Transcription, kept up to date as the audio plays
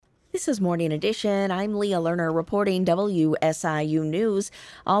This is Morning Edition. I'm Leah Lerner reporting WSIU News.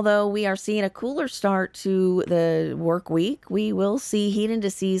 Although we are seeing a cooler start to the work week, we will see heat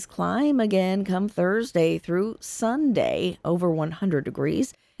indices climb again come Thursday through Sunday, over 100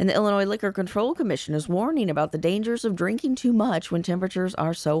 degrees. And the Illinois Liquor Control Commission is warning about the dangers of drinking too much when temperatures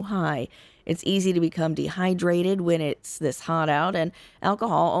are so high. It's easy to become dehydrated when it's this hot out, and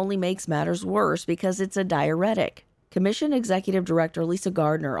alcohol only makes matters worse because it's a diuretic. Commission Executive Director Lisa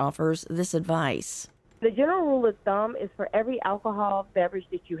Gardner offers this advice. The general rule of thumb is for every alcohol beverage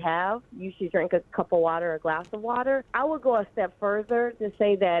that you have, you should drink a cup of water or a glass of water. I would go a step further to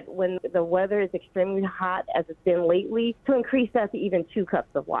say that when the weather is extremely hot, as it's been lately, to increase that to even 2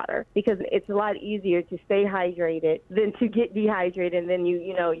 cups of water, because it's a lot easier to stay hydrated than to get dehydrated, and then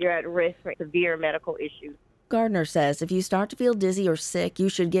you're at risk for severe medical issues. Gardner says if you start to feel dizzy or sick, you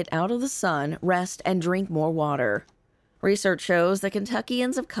should get out of the sun, rest, and drink more water. Research shows that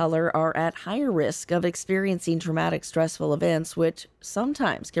Kentuckians of color are at higher risk of experiencing traumatic, stressful events, which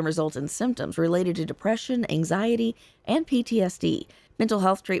sometimes can result in symptoms related to depression, anxiety, and PTSD. Mental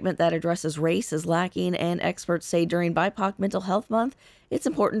health treatment that addresses race is lacking, and experts say during BIPOC Mental Health Month, it's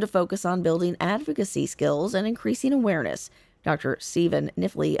important to focus on building advocacy skills and increasing awareness. Dr. Stephen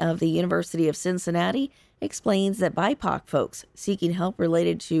Nifley of the University of Cincinnati explains that BIPOC folks seeking help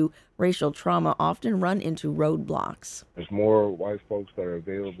related to racial trauma often run into roadblocks. There's more white folks that are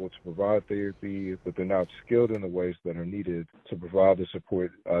available to provide therapy, but they're not skilled in the ways that are needed to provide the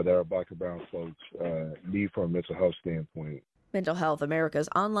support that our Black and brown folks need from a mental health standpoint. Mental Health America's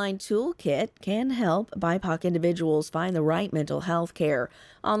online toolkit can help BIPOC individuals find the right mental health care.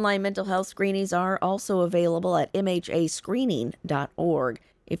 Online mental health screenings are also available at mhascreening.org.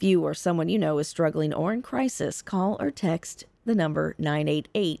 If you or someone you know is struggling or in crisis, call or text the number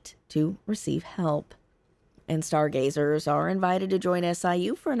 988 to receive help. And stargazers are invited to join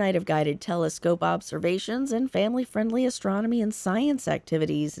SIU for a night of guided telescope observations and family-friendly astronomy and science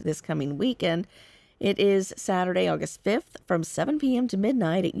activities this coming weekend. It is Saturday, August 5th from 7 p.m. to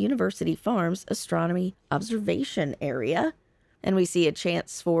midnight at University Farms Astronomy Observation Area. And we see a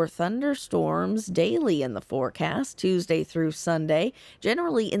chance for thunderstorms daily in the forecast, Tuesday through Sunday,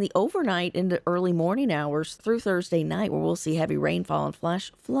 generally in the overnight into early morning hours through Thursday night, where we'll see heavy rainfall and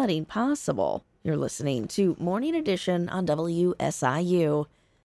flash flooding possible. You're listening to Morning Edition on WSIU.